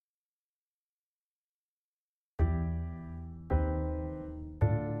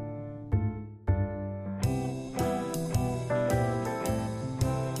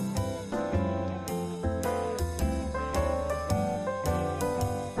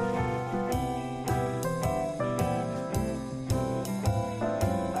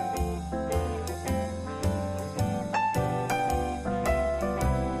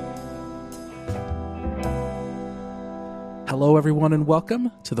Hello, everyone, and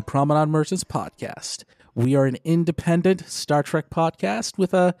welcome to the Promenade Merchants podcast. We are an independent Star Trek podcast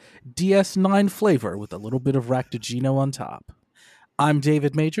with a DS9 flavor with a little bit of Ractigino on top. I'm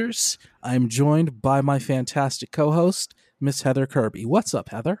David Majors. I'm joined by my fantastic co-host, Miss Heather Kirby. What's up,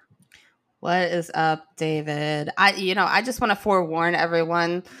 Heather? What is up, David? I just want to forewarn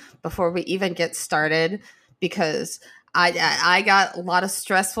everyone before we even get started, because I got a lot of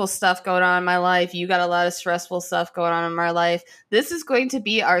stressful stuff going on in my life. You got a lot of stressful stuff going on in my life. This is going to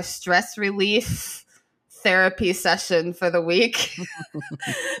be our stress relief therapy session for the week.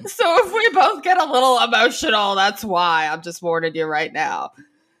 So if we both get a little emotional, that's why. I'm just warning you right now.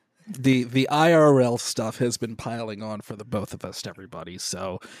 The IRL stuff has been piling on for the both of us, everybody,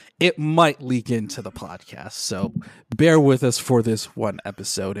 so it might leak into the podcast. So bear with us for this one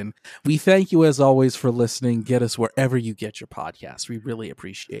episode, and we thank you as always for listening. Get us wherever you get your podcasts. We really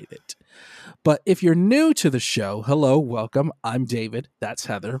appreciate it. But if you're new to the show, hello, welcome. I'm David. That's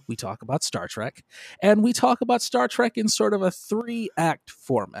Heather. We talk about Star Trek, and we talk about Star Trek in sort of a 3-act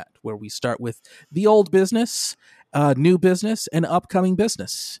format, where we start with the old business, new business, and upcoming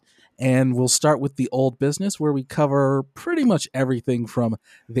business. And we'll start with the old business, where we cover pretty much everything from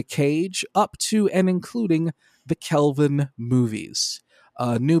The Cage up to and including the Kelvin movies.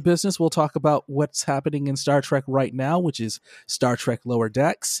 New business, we'll talk about what's happening in Star Trek right now, which is Star Trek Lower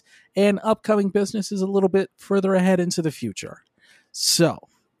Decks. And upcoming business is a little bit further ahead into the future. So,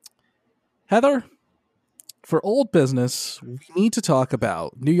 Heather, for old business, we need to talk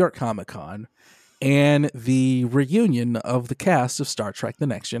about New York Comic Con and the reunion of the cast of Star Trek The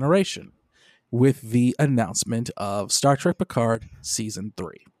Next Generation with the announcement of Star Trek Picard Season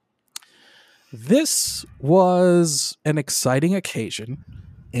 3. This was an exciting occasion,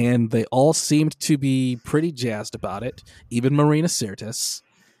 and they all seemed to be pretty jazzed about it, even Marina Sirtis.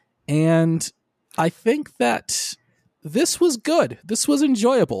 And I think that this was good. This was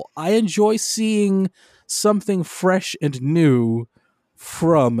enjoyable. I enjoy seeing something fresh and new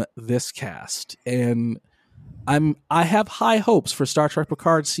from this cast, and I have high hopes for Star Trek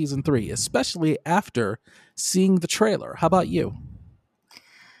Picard Season 3, especially after seeing the trailer. How about you?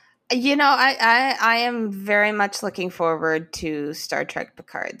 You know, I am very much looking forward to Star Trek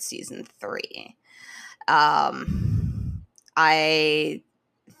Picard Season 3. I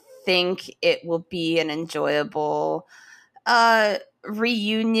think it will be an enjoyable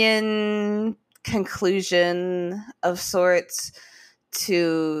reunion conclusion of sorts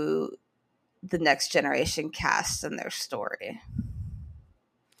to the Next Generation cast and their story.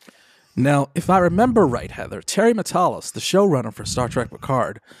 Now, if I remember right, Heather, Terry Matalas, the showrunner for Star Trek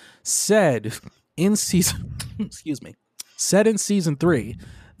Picard, said in season 3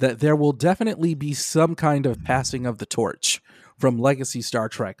 that there will definitely be some kind of passing of the torch from legacy Star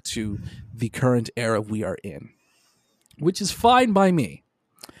Trek to the current era we are in, which is fine by me.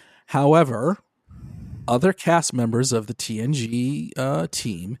 However, other cast members of the TNG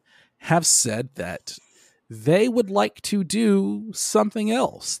team have said that they would like to do something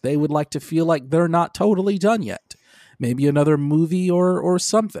else. They would like to feel like they're not totally done yet. Maybe another movie or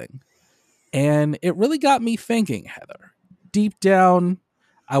something. And it really got me thinking, Heather. Deep down,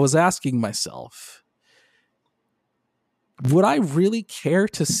 I was asking myself, would I really care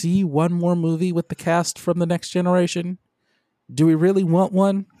to see one more movie with the cast from The Next Generation? Do we really want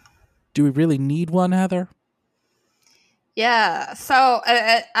one? Do we really need one, Heather? Yeah. So,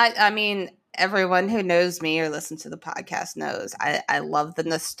 I mean, everyone who knows me or listens to the podcast knows I love the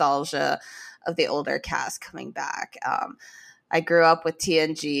nostalgia of the older cast coming back. I grew up with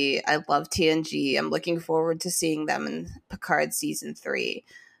TNG. I love TNG. I'm looking forward to seeing them in Picard Season 3.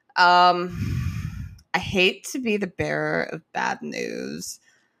 I hate to be the bearer of bad news,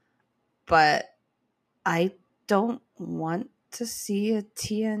 but I don't want to see a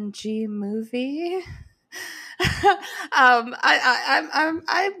TNG movie. I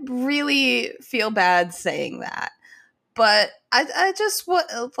really feel bad saying that, but I just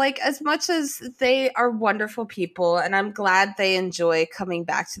like, as much as they are wonderful people, and I'm glad they enjoy coming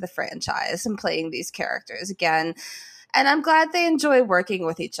back to the franchise and playing these characters again, and I'm glad they enjoy working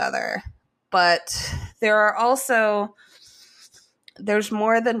with each other. But there's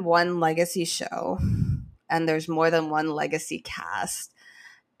more than one legacy show, and there's more than one legacy cast,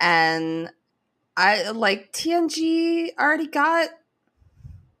 and I like TNG already got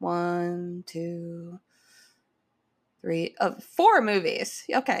 1, 2, 3, 4 movies.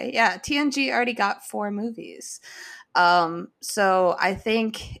 Okay, yeah, TNG already got 4 movies. So I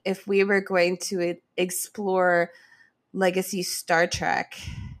think if we were going to explore legacy Star Trek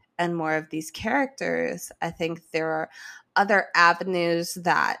and more of these characters, I think there are other avenues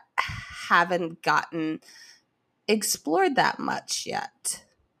that haven't gotten explored that much yet,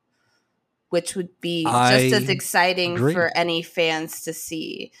 which would be just as I exciting agree. for any fans to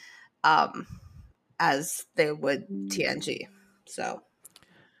see as they would TNG. So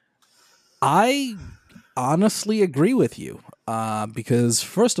I honestly agree with you because,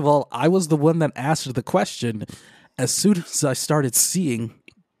 first of all, I was the one that asked the question as soon as I started seeing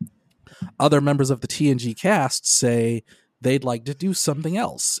other members of the TNG cast say they'd like to do something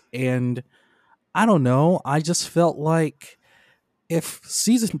else. And I don't know, I just felt like if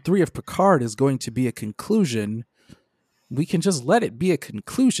season 3 of Picard is going to be a conclusion, we can just let it be a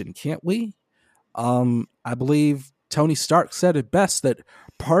conclusion, can't we? I believe Tony Stark said it best that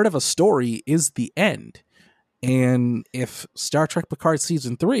part of a story is the end. And if Star Trek Picard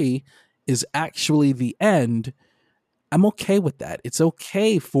season 3 is actually the end, I'm okay with that. It's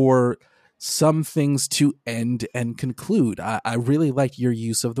okay for some things to end and conclude. I really like your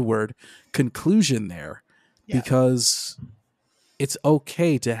use of the word conclusion there, because it's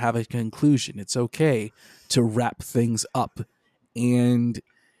okay to have a conclusion. It's okay to wrap things up. And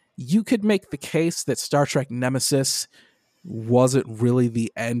you could make the case that Star Trek Nemesis wasn't really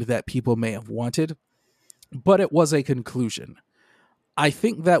the end that people may have wanted, but it was a conclusion. I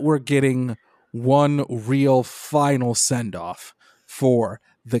think that we're getting one real final send off for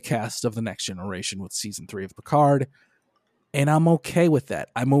the cast of The Next Generation with season 3 of Picard. And I'm okay with that.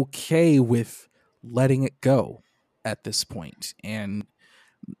 I'm okay with letting it go at this point. And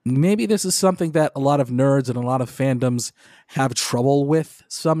maybe this is something that a lot of nerds and a lot of fandoms have trouble with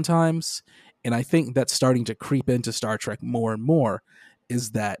sometimes. And I think that's starting to creep into Star Trek more and more,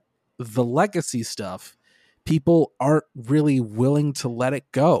 is that the legacy stuff, people aren't really willing to let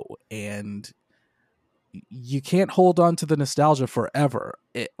it go. And you can't hold on to the nostalgia forever.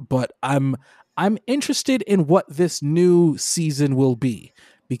 But I'm interested in what this new season will be,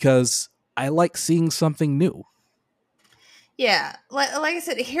 because I like seeing something new. yeah, like I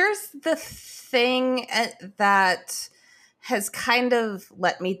said, here's the thing that has kind of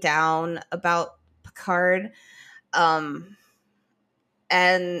let me down about Picard. And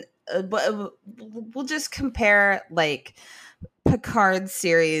we'll just compare like Picard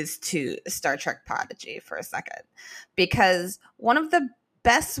series to Star Trek Prodigy for a second, because one of the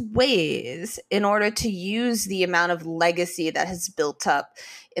best ways in order to use the amount of legacy that has built up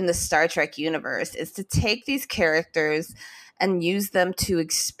in the Star Trek universe is to take these characters and use them to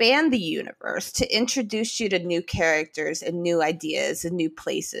expand the universe, to introduce you to new characters and new ideas and new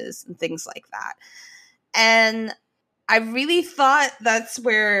places and things like that. And I really thought that's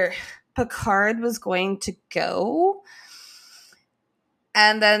where Picard was going to go.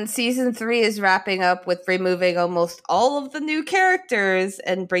 And then season 3 is wrapping up with removing almost all of the new characters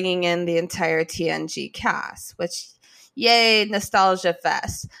and bringing in the entire TNG cast, which, yay, nostalgia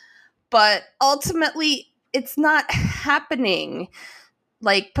fest. But ultimately, it's not happening.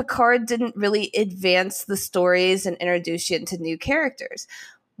 Like, Picard didn't really advance the stories and introduce you into new characters.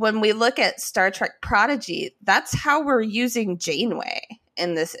 When we look at Star Trek Prodigy, that's how we're using Janeway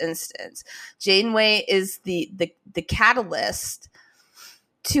in this instance. Janeway is the catalyst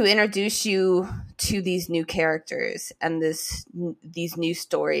to introduce you to these new characters and these new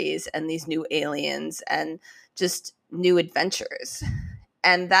stories and these new aliens and just new adventures.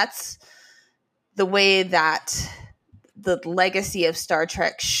 And that's the way that the legacy of Star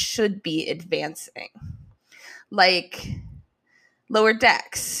Trek should be advancing. Like Lower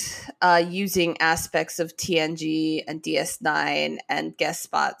Decks, using aspects of TNG and DS9 and guest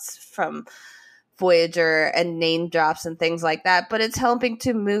spots from Voyager and name drops and things like that, but it's helping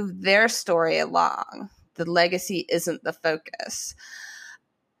to move their story along. The legacy isn't the focus.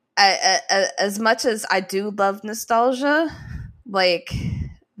 As much as I do love nostalgia, like,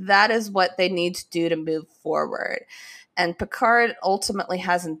 that is what they need to do to move forward. And Picard ultimately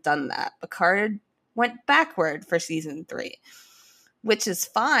hasn't done that. Picard went backward for season 3, which is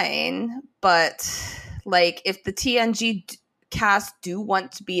fine, but like, if the TNG cast do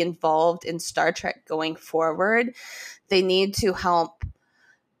want to be involved in Star Trek going forward, they need to help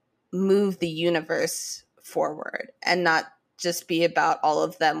move the universe forward and not just be about all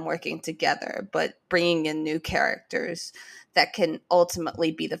of them working together, but bringing in new characters that can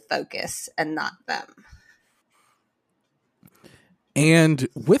ultimately be the focus and not them. And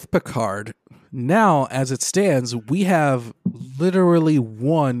with Picard, now as it stands, we have literally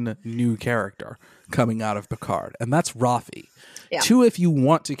one new character coming out of Picard, and that's Rafi. Yeah. 2 if you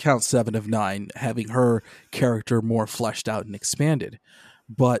want to count 7 of 9, having her character more fleshed out and expanded.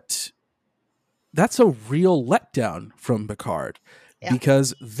 But that's a real letdown from Picard,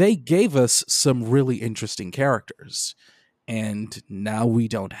 because they gave us some really interesting characters, and now we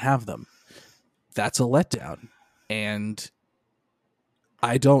don't have them. That's a letdown. And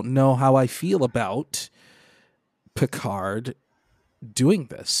I don't know how I feel about Picard doing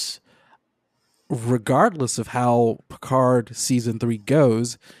this. Regardless of how Picard season 3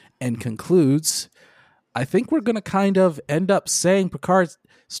 goes and concludes, I think we're going to kind of end up saying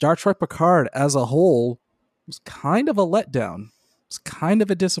Star Trek Picard as a whole was kind of a letdown. It's kind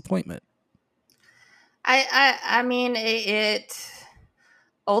of a disappointment. I mean, it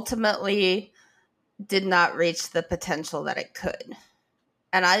ultimately did not reach the potential that it could.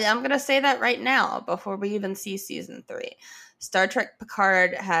 And I'm going to say that right now before we even see season 3. Star Trek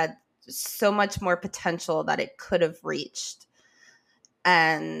Picard had so much more potential that it could have reached.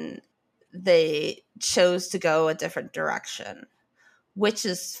 And they chose to go a different direction, which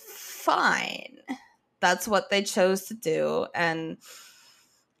is fine. That's what they chose to do. And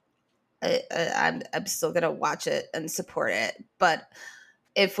I'm still going to watch it and support it. But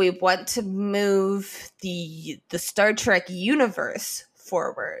if we want to move the Star Trek universe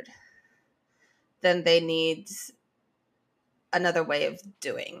forward, then they need another way of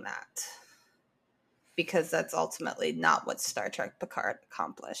doing that, because that's ultimately not what Star Trek Picard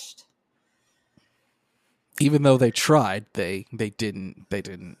accomplished. Even though they tried, they didn't.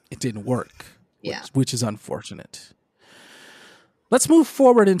 It didn't work. Yeah, which is unfortunate. Let's move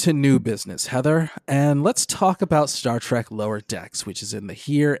forward into new business, Heather, and let's talk about Star Trek Lower Decks, which is in the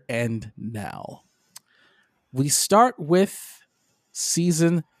here and now. We start with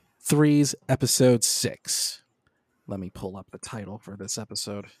season 3's episode 6. Let me pull up the title for this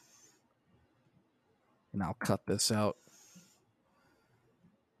episode, and I'll cut this out.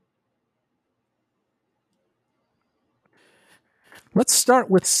 Let's start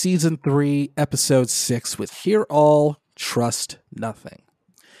with season 3, episode 6, with Hear All, Trust Nothing.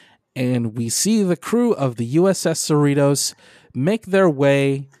 And we see the crew of the USS Cerritos make their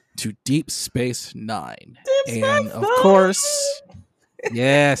way to Deep Space Nine. Of course,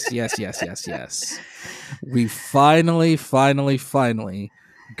 yes. We finally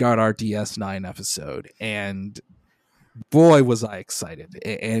got our DS9 episode. And boy, was I excited.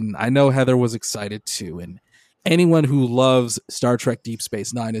 And I know Heather was excited too. And anyone who loves Star Trek Deep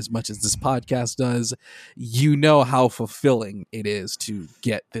Space Nine as much as this podcast does, you know how fulfilling it is to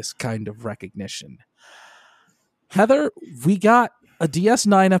get this kind of recognition. Heather, we got a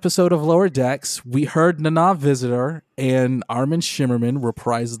DS9 episode of Lower Decks. We heard Nana Visitor and Armin Shimmerman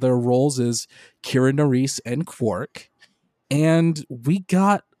reprise their roles as Kira Nerys and Quark. And we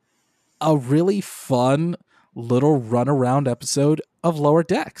got a really fun little run-around episode of Lower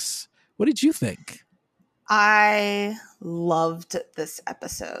Decks. What did you think? I loved this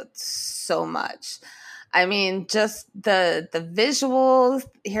episode so much. I mean, just the visuals,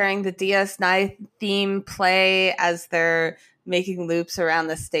 hearing the DS9 theme play as they're making loops around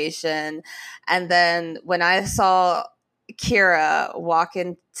the station. And then when I saw Kira walk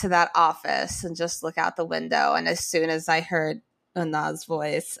into that office and just look out the window, and as soon as I heard Anna's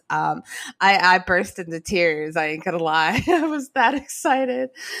voice, I burst into tears. I ain't gonna lie. I was that excited.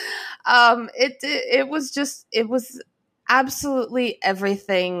 It was absolutely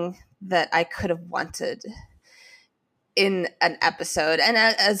everything that I could have wanted in an episode. And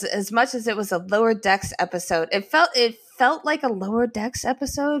as much as it was a Lower Decks episode, it felt like a Lower Decks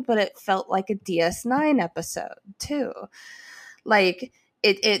episode, but it felt like a DS9 episode too. Like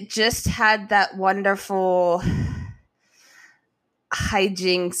it just had that wonderful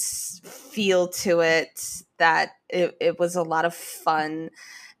hijinks feel to it, that it was a lot of fun.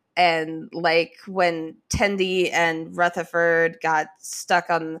 And like when Tendi and Rutherford got stuck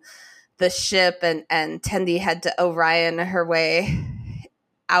on the ship and Tendi had to Orion her way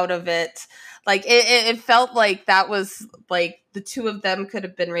out of it, like it felt like that was like the two of them could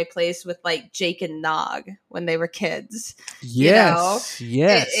have been replaced with like Jake and Nog when they were kids. Yes, you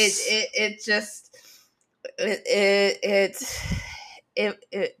know? yes.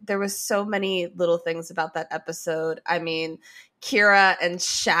 There was so many little things about that episode. I mean, Kira and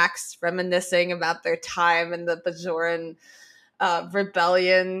Shax reminiscing about their time in the Bajoran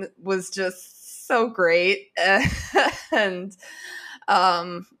rebellion was just so great. And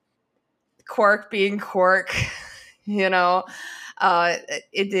Quark being Quark, you know,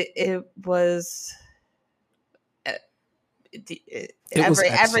 it was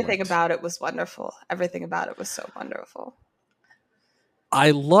everything about it was wonderful. Everything about it was so wonderful.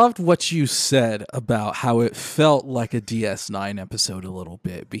 I loved what you said about how it felt like a DS9 episode a little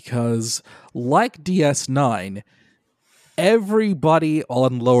bit, because like DS9, everybody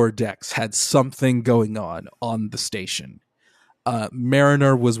on Lower Decks had something going on the station.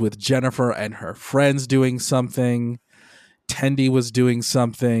 Mariner was with Jennifer and her friends doing something. Tendi was doing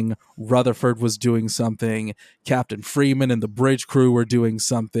something, Rutherford was doing something, Captain Freeman and the bridge crew were doing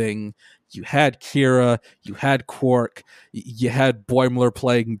something. You had Kira, you had Quark, you had Boimler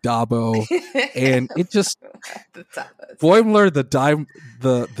playing Dabo, and it just Boimler the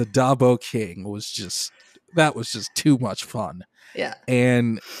Dabo King was just too much fun. Yeah.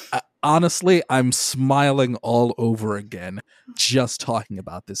 And honestly, I'm smiling all over again just talking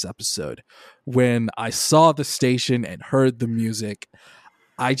about this episode. When I saw the station and heard the music,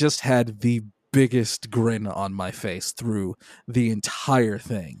 I just had the biggest grin on my face through the entire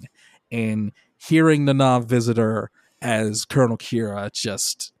thing. And hearing the Na'vi visitor as Colonel Kira,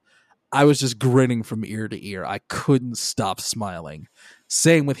 I was just grinning from ear to ear. I couldn't stop smiling.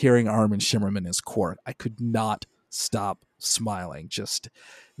 Same with hearing Armin Shimmerman as Quark. I could not stop smiling.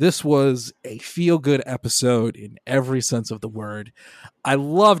 This was a feel-good episode in every sense of the word. I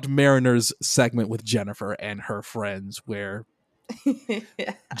loved Mariner's segment with Jennifer and her friends, where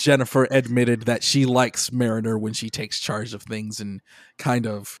yeah. Jennifer admitted that she likes Mariner when she takes charge of things and kind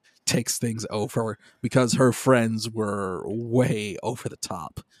of takes things over, because her friends were way over the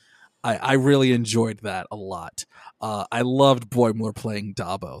top. I really enjoyed that a lot. I loved Boimler playing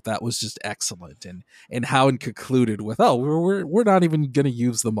Dabo. That was just excellent. And how it concluded with, oh, we're not even going to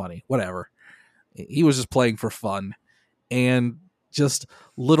use the money. Whatever. He was just playing for fun. And just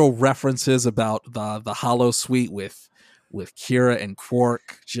little references about the Hollow Suite with Kira and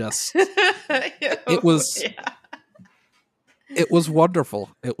Quark. It was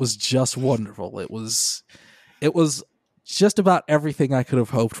wonderful. It was just wonderful. It was just about everything I could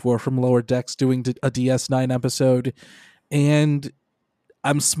have hoped for from Lower Decks doing a DS9 episode. And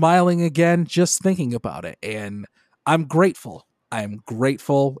I'm smiling again just thinking about it. And I'm grateful. I'm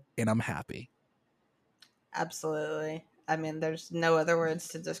grateful and I'm happy. Absolutely. I mean, there's no other words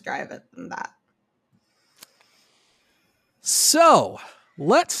to describe it than that. So,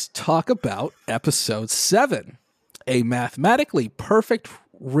 let's talk about episode 7, A Mathematically Perfect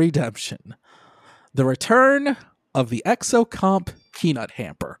Redemption. The return of the Exocomp Peanut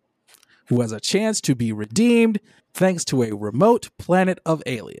Hamper, who has a chance to be redeemed thanks to a remote planet of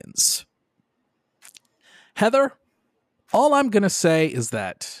aliens. Heather, all I'm going to say is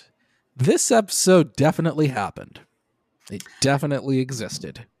that this episode definitely happened. It definitely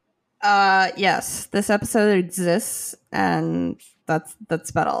existed. Yes, this episode exists, and that's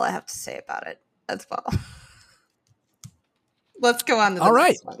about all I have to say about it as well. Let's go on to the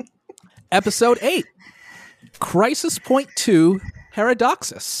next one. Episode 8. Crisis Point 2,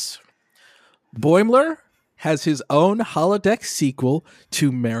 Paradoxus. Boimler has his own holodeck sequel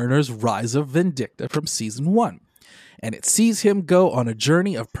to Mariner's Rise of Vindicta from Season 1, and it sees him go on a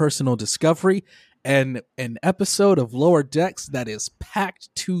journey of personal discovery and an episode of Lower Decks that is packed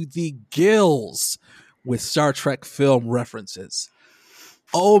to the gills with Star Trek film references.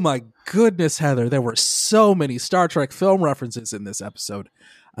 Oh my goodness, Heather, there were so many Star Trek film references in this episode.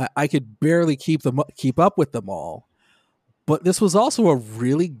 I could barely keep up with them all. But this was also a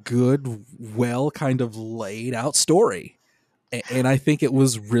really good, well kind of laid out story. And I think it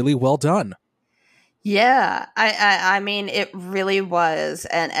was really well done. Yeah, I mean, it really was.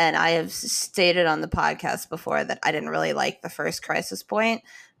 And I have stated on the podcast before that I didn't really like the first Crisis Point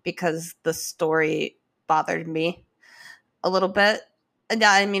because the story bothered me a little bit. And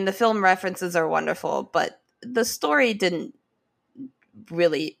I mean, the film references are wonderful, but the story didn't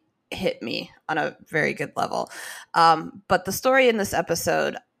really hit me on a very good level. But the story in this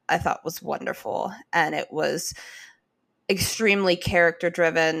episode I thought was wonderful, and it was extremely character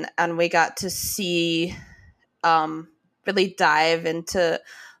driven, and we got to see really dive into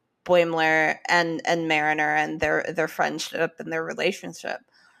Boimler and Mariner and their friendship and their relationship.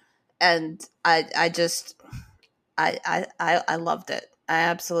 And I loved it. I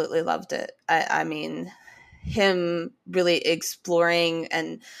absolutely loved it. I mean, him really exploring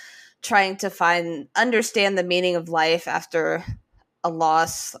and trying to understand the meaning of life after a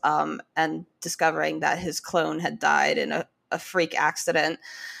loss, and discovering that his clone had died in a freak accident,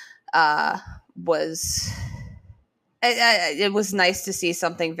 it was nice to see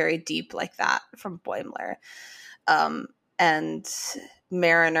something very deep like that from Boimler. And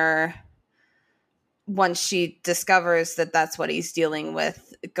Mariner, once she discovers that that's what he's dealing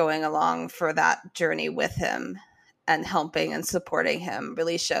with, going along for that journey with him and helping and supporting him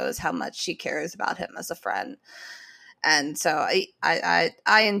really shows how much she cares about him as a friend. And so I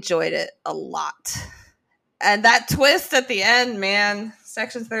enjoyed it a lot. And that twist at the end, man,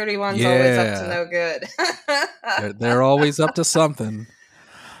 Section 31's always up to no good. They're always up to something.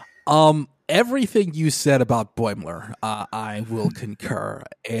 Everything you said about Boimler, I will concur.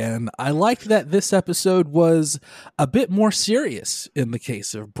 And I liked that this episode was a bit more serious in the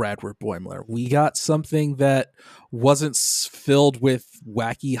case of Bradward Boimler. We got something that wasn't filled with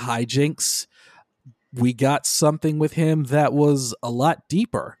wacky hijinks. We got something with him that was a lot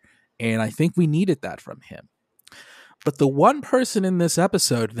deeper. And I think we needed that from him. But the one person in this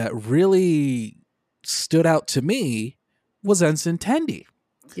episode that really stood out to me was Ensign Tendi.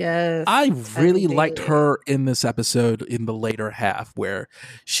 Yes. I really liked her in this episode in the later half where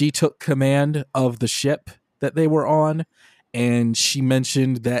she took command of the ship that they were on, and she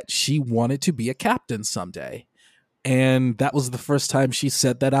mentioned that she wanted to be a captain someday. And that was the first time she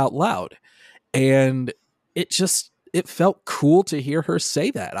said that out loud. And it felt cool to hear her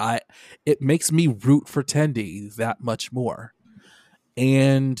say that. It makes me root for Tendi that much more.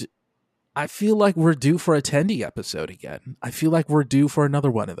 And I feel like we're due for a Tendi episode again. I feel like we're due for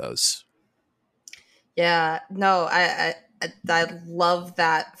another one of those. Yeah, no, I love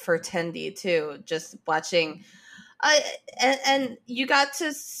that for Tendi too. Just watching, and you got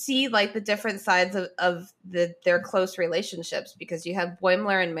to see like the different sides of their close relationships, because you have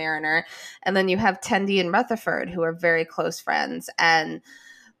Boimler and Mariner, and then you have Tendi and Rutherford, who are very close friends, and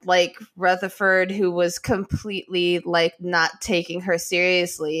like Rutherford, who was completely like not taking her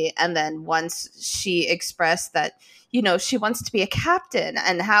seriously. And then once she expressed that, you know, she wants to be a captain,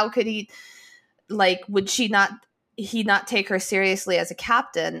 and how could he, like, would he not take her seriously as a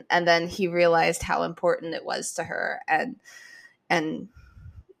captain? And then he realized how important it was to her and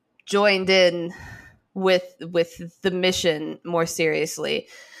joined in with the mission more seriously.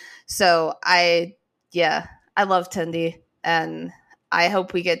 So I love Tendi, and I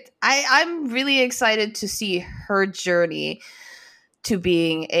hope we get. I'm really excited to see her journey to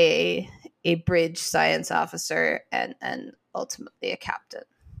being a bridge science officer and ultimately a captain,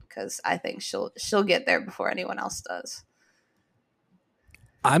 because I think she'll get there before anyone else does.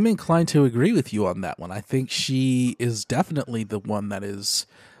 I'm inclined to agree with you on that one. I think she is definitely the one that is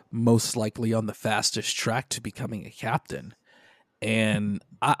most likely on the fastest track to becoming a captain, and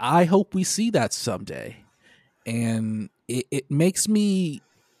I hope we see that someday. And it makes me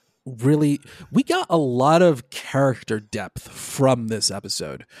really, we got a lot of character depth from this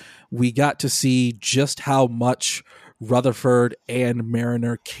episode. We got to see just how much Rutherford and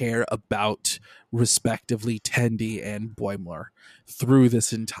Mariner care about, respectively, Tendi and Boimler through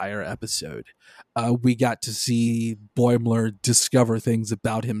this entire episode. We got to see Boimler discover things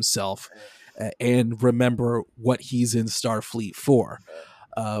about himself and remember what he's in Starfleet for.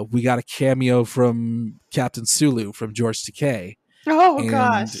 We got a cameo from Captain Sulu from George Takei. Oh,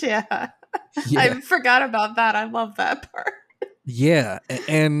 gosh, yeah. I forgot about that. I love that part. Yeah,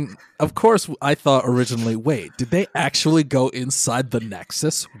 and of course, I thought originally, wait, did they actually go inside the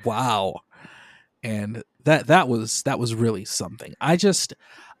Nexus? Wow. And that was really something.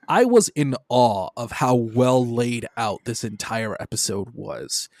 I was in awe of how well laid out this entire episode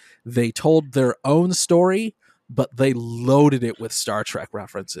was. They told their own story, but they loaded it with Star Trek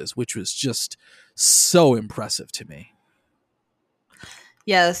references, which was just so impressive to me.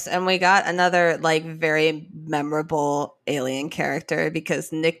 Yes, and we got another like very memorable alien character,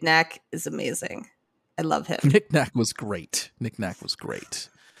 because Nick Nack is amazing. I love him. Nick Nack was great.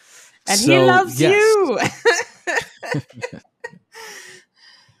 And he loves you.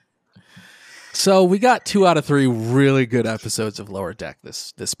 So we got 2 out of 3 really good episodes of Lower Deck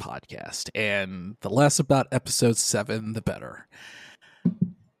this podcast, and the less about episode 7, the better.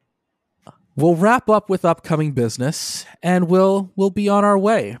 We'll wrap up with upcoming business, and we'll be on our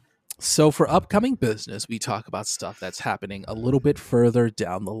way. So for upcoming business, we talk about stuff that's happening a little bit further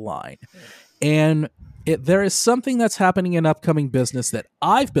down the line. And there is something that's happening in upcoming business that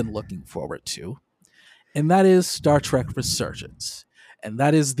I've been looking forward to, and that is Star Trek Resurgence. And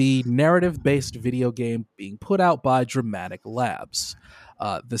that is the narrative-based video game being put out by Dramatic Labs.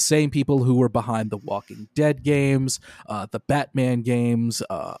 The same people who were behind the Walking Dead games, the Batman games,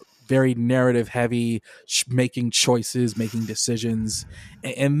 very narrative heavy, making choices, making decisions.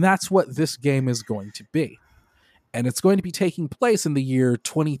 And that's what this game is going to be. And it's going to be taking place in the year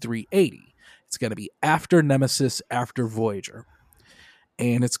 2380. It's going to be after Nemesis, after Voyager.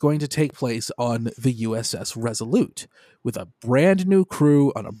 And it's going to take place on the USS Resolute with a brand new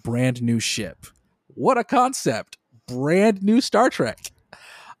crew on a brand new ship. What a concept. Brand new Star Trek.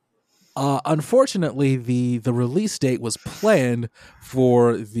 Unfortunately, the release date was planned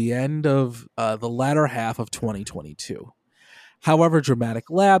for the end of the latter half of 2022. However, Dramatic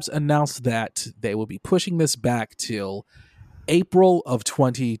Labs announced that they will be pushing this back till April of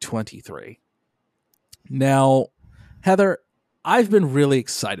 2023. Now, Heather, I've been really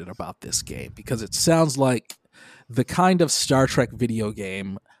excited about this game because it sounds like the kind of Star Trek video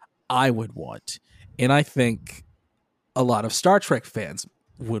game I would want. And I think a lot of Star Trek fans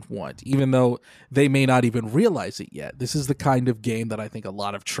would want, even though they may not even realize it yet. This is the kind of game that I think a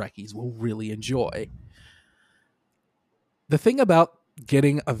lot of Trekkies will really enjoy. The thing about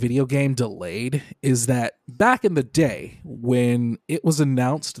getting a video game delayed is that back in the day, when it was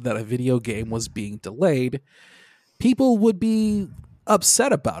announced that a video game was being delayed, people would be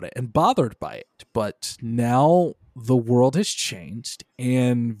upset about it and bothered by it. But now the world has changed,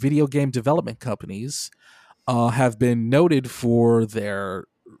 and video game development companies have been noted for their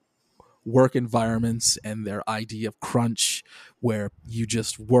work environments and their idea of crunch, where you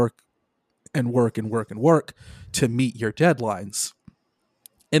just work and work and work and work to meet your deadlines.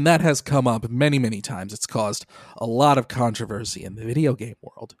 And that has come up many, many times. It's caused a lot of controversy in the video game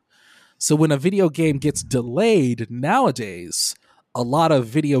world. So when a video game gets delayed nowadays, a lot of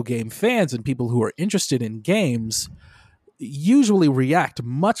video game fans and people who are interested in games usually react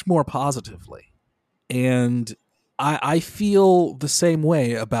much more positively. And I feel the same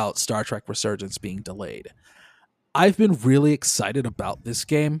way about Star Trek Resurgence being delayed. I've been really excited about this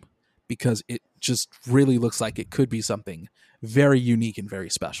game because it just really looks like it could be something very unique and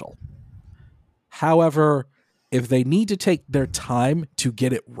very special. However, if they need to take their time to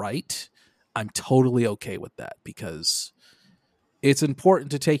get it right, I'm totally okay with that because it's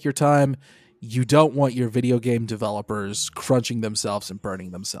important to take your time. You don't want your video game developers crunching themselves and burning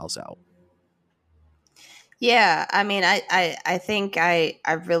themselves out. Yeah, I mean, I think I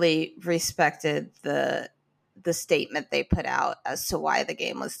really respected the statement they put out as to why the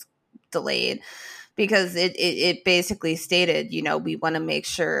game was delayed, because it basically stated, you know, we want to make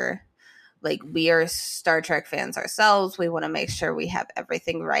sure, like, we are Star Trek fans ourselves. We want to make sure we have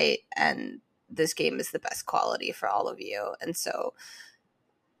everything right, and this game is the best quality for all of you. And so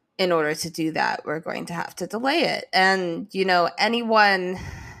in order to do that, we're going to have to delay it. And, you know, anyone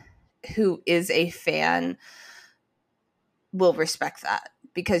who is a fan will respect that,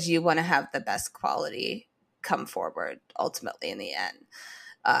 because you want to have the best quality come forward ultimately in the end.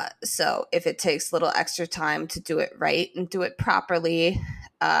 So if it takes a little extra time to do it right and do it properly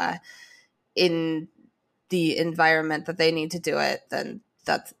in the environment that they need to do it, then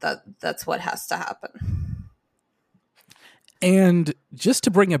that's what has to happen. And just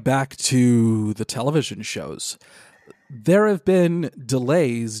to bring it back to the television shows, there have been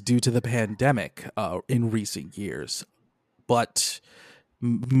delays due to the pandemic in recent years, but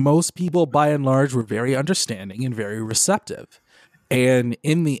most people, by and large, were very understanding and very receptive. And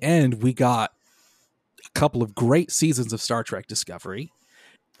in the end, we got a couple of great seasons of Star Trek Discovery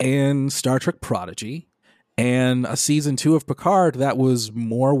and Star Trek Prodigy, and a season 2 of Picard that was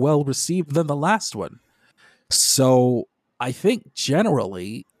more well received than the last one. So I think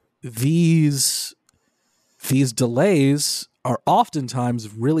generally these delays are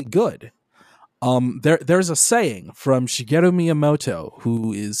oftentimes really good. There's a saying from Shigeru Miyamoto,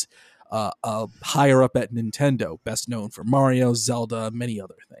 who is higher up at Nintendo, best known for Mario, Zelda, many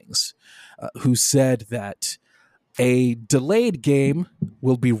other things, who said that a delayed game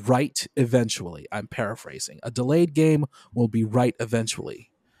will be right eventually. I'm paraphrasing. A delayed game will be right eventually.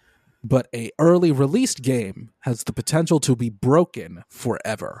 But a early released game has the potential to be broken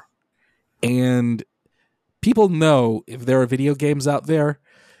forever. And people know, if there are video games out there,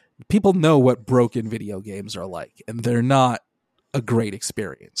 people know what broken video games are like, and they're not a great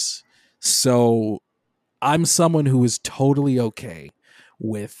experience. So I'm someone who is totally okay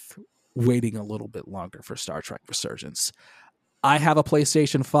with waiting a little bit longer for Star Trek Resurgence. I have a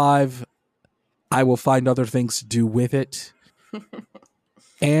PlayStation 5. I will find other things to do with it.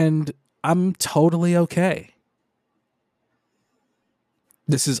 And I'm totally okay.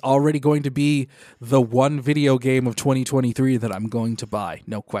 This is already going to be the one video game of 2023 that I'm going to buy.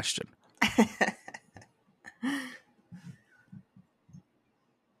 No question.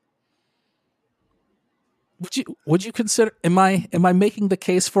 Would you consider, am I making the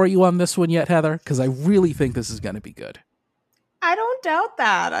case for you on this one yet, Heather? Because I really think this is going to be good. I don't doubt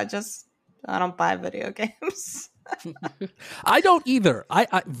that. I don't buy video games. I don't either.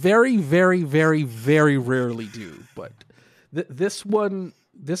 I very, very, very, very rarely do. But this one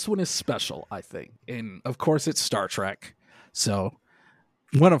is special, I think. And of course, it's Star Trek, so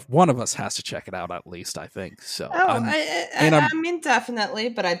one of us has to check it out at least, I think. So, I mean, definitely.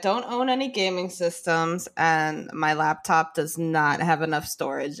 But I don't own any gaming systems, and my laptop does not have enough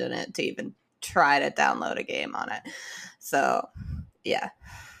storage in it to even try to download a game on it. So, yeah,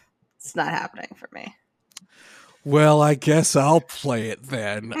 it's not happening for me. Well, I guess I'll play it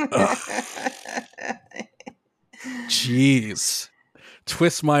then. Jeez.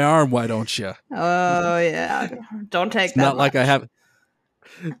 Twist my arm, why don't you? Oh yeah. Don't take It's that. not like I have.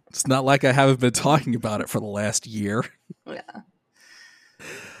 It's not like I haven't been talking about it for the last year. Yeah.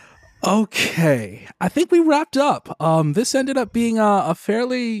 Okay, I think we wrapped up. This ended up being a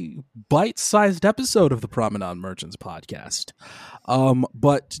fairly bite-sized episode of the Promenade Merchants podcast.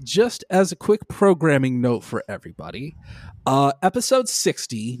 But just as a quick programming note for everybody, episode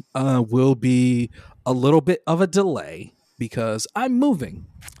 60 will be a little bit of a delay because I'm moving.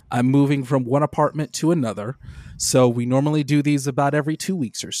 I'm moving from one apartment to another, so we normally do these about every 2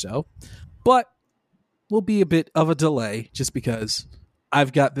 weeks or so, but will be a bit of a delay just because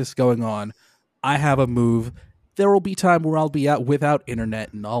I've got this going on. I have a move. There will be time where I'll be out without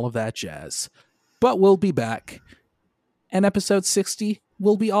internet and all of that jazz. But we'll be back. And episode 60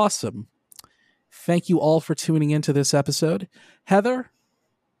 will be awesome. Thank you all for tuning into this episode. Heather?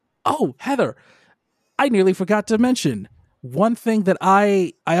 Oh, Heather, I nearly forgot to mention one thing that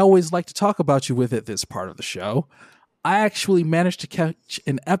I always like to talk about you with at this part of the show. I actually managed to catch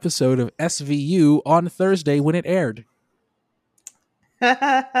an episode of SVU on Thursday when it aired.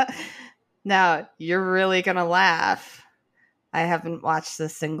 Now, you're really going to laugh. I haven't watched a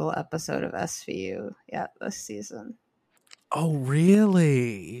single episode of SVU yet this season. Oh,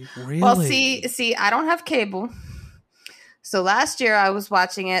 really? Really? Well, see, I don't have cable. So last year I was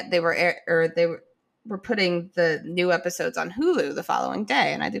watching it. They were putting the new episodes on Hulu the following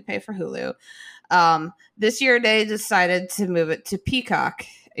day, and I do pay for Hulu. This year they decided to move it to Peacock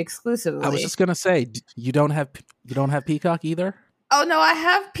exclusively. I was just going to say, you don't have Peacock either? Oh, no, I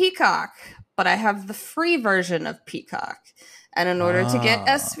have Peacock, but I have the free version of Peacock. And in order to get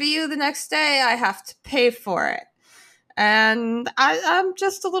SVU the next day, I have to pay for it. And I'm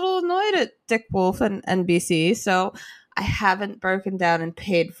just a little annoyed at Dick Wolf and NBC, so I haven't broken down and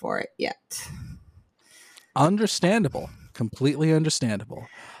paid for it yet. Understandable. Completely understandable.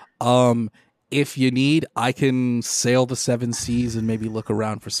 If you need, I can sail the 7 seas and maybe look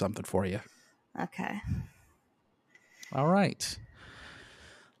around for something for you. Okay. All right.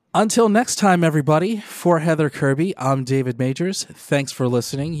 Until next time, everybody, for Heather Kirby, I'm David Majors. Thanks for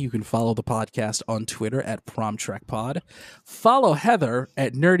listening. You can follow the podcast on Twitter at PromTrekPod. Follow Heather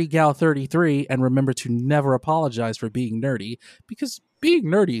at NerdyGal33, and remember to never apologize for being nerdy, because being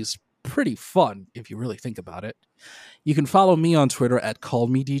nerdy is pretty fun if you really think about it. You can follow me on Twitter at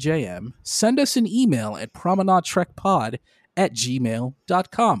CallMeDJM. Send us an email at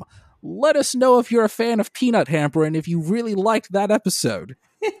promenadetrekpod@gmail.com. Let us know if you're a fan of Peanut Hamper and if you really liked that episode.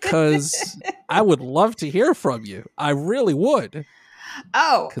 Because I would love to hear from you. I really would.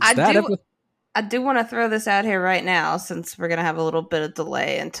 Oh, I do want to throw this out here right now, since we're going to have a little bit of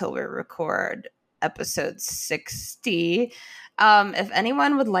delay until we record episode 60. If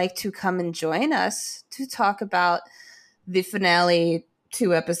anyone would like to come and join us to talk about the finale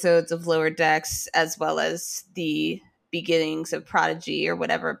 2 episodes of Lower Decks, as well as the beginnings of Prodigy, or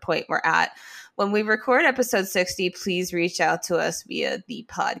whatever point we're at, when we record episode 60, please reach out to us via the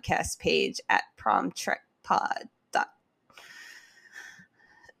podcast page at PromTrekPod.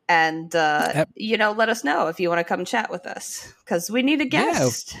 And, let us know if you want to come chat with us, because we need a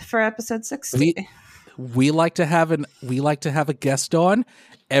guest for episode 60. We like to have a guest on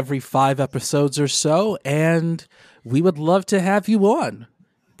every 5 episodes or so, and we would love to have you on.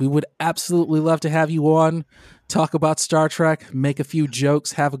 We would absolutely love to have you on, talk about Star Trek, make a few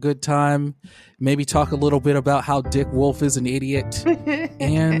jokes, have a good time, maybe talk a little bit about how Dick Wolf is an idiot.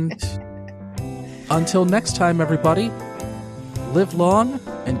 And until next time, everybody, live long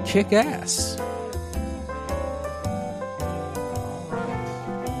and kick ass.